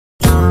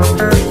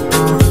Welcome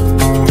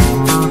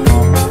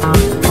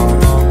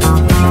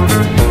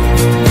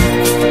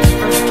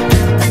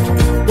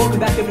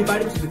back,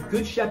 everybody, to the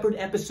Good Shepherd,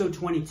 episode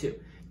 22.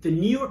 The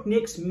New York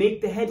Knicks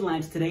make the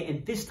headlines today,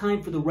 and this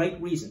time for the right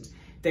reasons.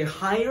 They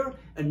hire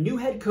a new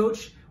head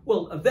coach,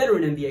 well, a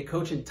veteran NBA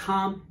coach, and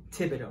Tom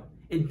Thibodeau.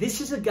 And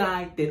this is a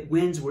guy that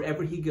wins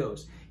wherever he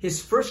goes.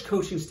 His first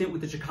coaching stint with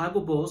the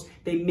Chicago Bulls,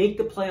 they make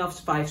the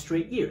playoffs 5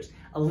 straight years.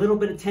 A little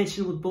bit of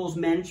tension with Bulls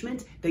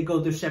management, they go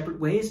their separate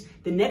ways.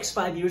 The next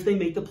 5 years, they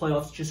make the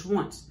playoffs just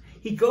once.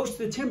 He goes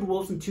to the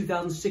Timberwolves in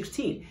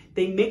 2016.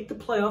 They make the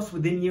playoffs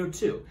within year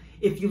 2.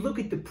 If you look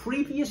at the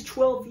previous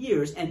 12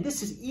 years, and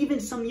this is even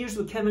some years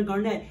with Kevin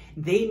Garnett,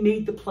 they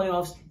made the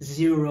playoffs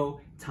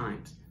 0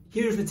 times.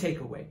 Here's the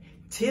takeaway.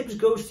 Tibbs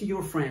goes to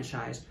your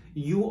franchise,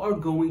 you are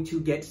going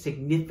to get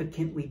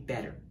significantly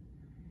better.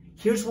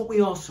 Here's what we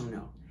also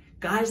know.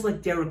 Guys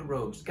like Derrick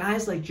Rose,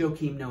 guys like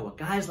Joakim Noah,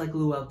 guys like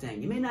Luol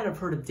Deng. You may not have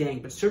heard of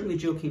Deng, but certainly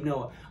Joakim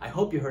Noah. I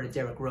hope you heard of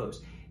Derrick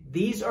Rose.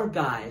 These are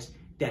guys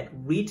that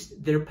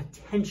reached their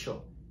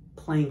potential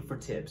playing for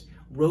Tibbs.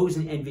 Rose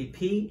an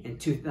MVP in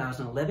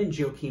 2011,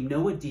 Joakim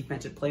Noah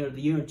Defensive Player of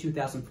the Year in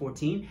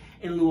 2014,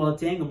 and Luol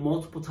Deng a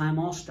multiple-time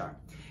All-Star.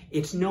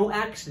 It's no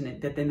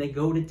accident that then they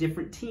go to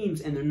different teams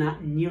and they're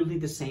not nearly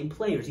the same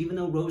players. Even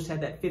though Rose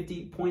had that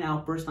 50-point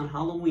outburst on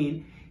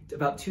Halloween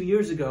about 2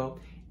 years ago,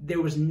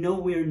 there was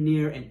nowhere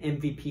near an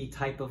MVP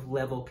type of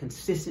level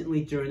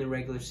consistently during the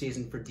regular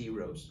season for D.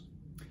 Rose.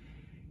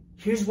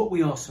 Here's what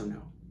we also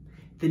know.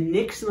 The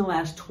Knicks in the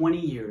last 20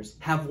 years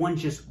have won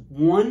just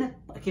one,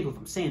 I can't believe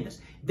I'm saying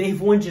this,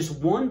 they've won just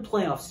one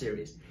playoff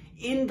series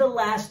in the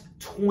last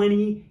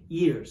 20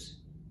 years.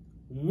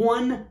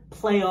 One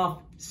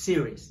playoff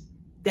series.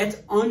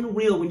 That's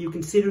unreal when you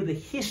consider the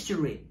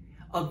history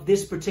of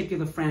this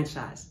particular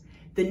franchise.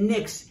 The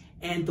Knicks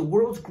and the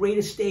world's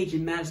greatest stage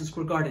in Madison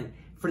Square Garden,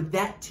 for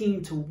that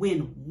team to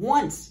win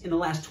once in the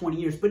last 20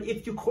 years. But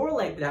if you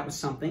correlate that with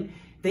something,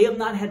 they have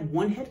not had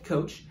one head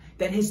coach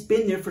that has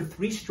been there for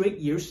 3 straight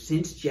years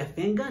since Jeff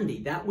Van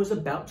Gundy. That was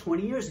about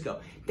 20 years ago.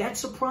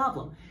 That's a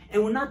problem.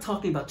 And we're not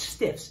talking about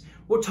stiffs.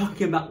 We're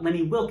talking about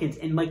Lenny Wilkens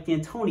and Mike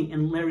D'Antoni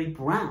and Larry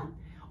Brown.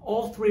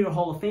 All 3 are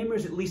Hall of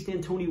Famers. At least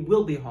D'Antoni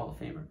will be a Hall of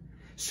Famer.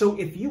 So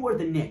if you are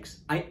the Knicks,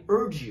 I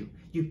urge you,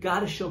 you've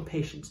got to show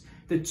patience.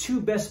 The 2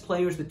 best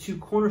players, the 2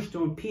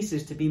 cornerstone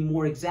pieces to be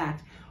more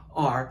exact,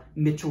 are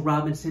Mitchell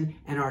Robinson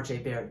and R.J.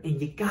 Barrett, and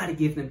you got to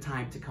give them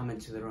time to come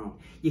into their own.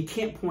 You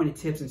can't point at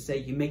Tibbs and say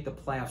you make the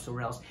playoffs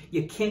or else.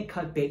 You can't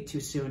cut bait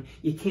too soon.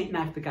 You can't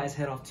knock the guy's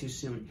head off too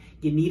soon.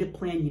 You need a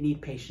plan. You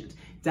need patience.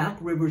 Doc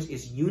Rivers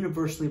is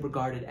universally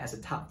regarded as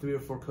a top 3 or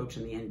 4 coach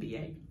in the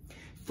NBA.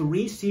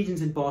 3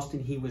 seasons in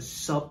Boston, he was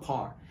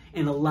subpar,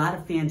 and a lot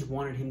of fans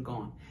wanted him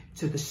gone.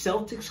 To the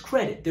Celtics'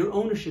 credit, their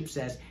ownership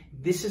says,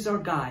 this is our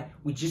guy.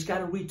 We just got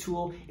to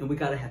retool, and we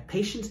got to have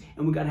patience,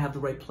 and we got to have the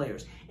right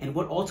players. And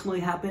what ultimately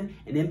happened,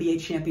 an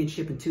NBA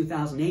championship in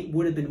 2008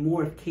 would have been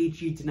more if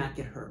KG did not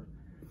get hurt.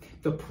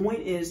 The point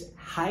is,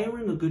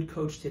 hiring a good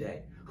coach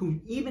today, who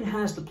even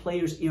has the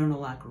players' ear in the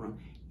locker room,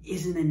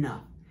 isn't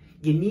enough.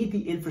 You need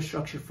the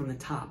infrastructure from the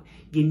top.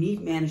 You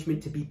need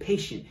management to be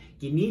patient.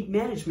 You need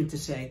management to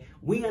say,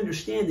 we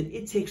understand that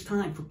it takes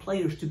time for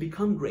players to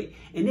become great.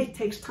 And it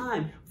takes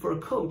time for a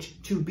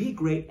coach to be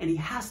great, and he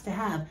has to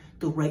have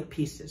the right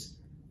pieces.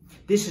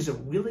 This is a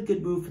really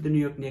good move for the New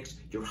York Knicks.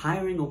 You're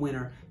hiring a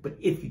winner, but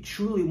if you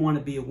truly want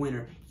to be a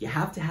winner, you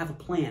have to have a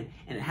plan,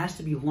 and it has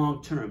to be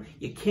long-term.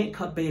 You can't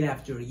cut bait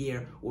after a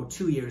year or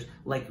 2 years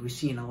like we've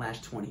seen in the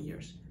last 20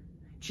 years.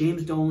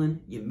 James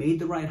Dolan, you made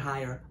the right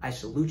hire. I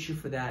salute you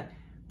for that.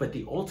 But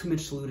the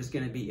ultimate salute is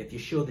going to be if you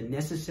show the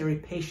necessary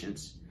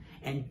patience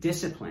and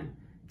discipline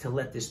to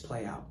let this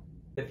play out.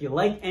 If you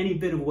like any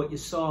bit of what you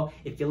saw,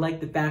 if you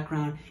like the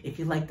background, if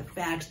you like the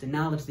facts, the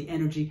knowledge, the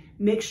energy,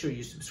 make sure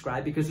you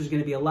subscribe because there's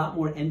going to be a lot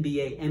more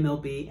NBA,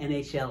 MLB,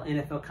 NHL,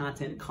 NFL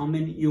content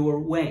coming your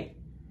way.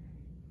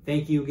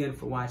 Thank you again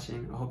for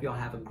watching. I hope you all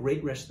have a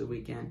great rest of the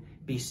weekend.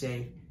 Be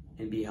safe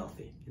and be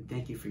healthy. And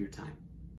thank you for your time.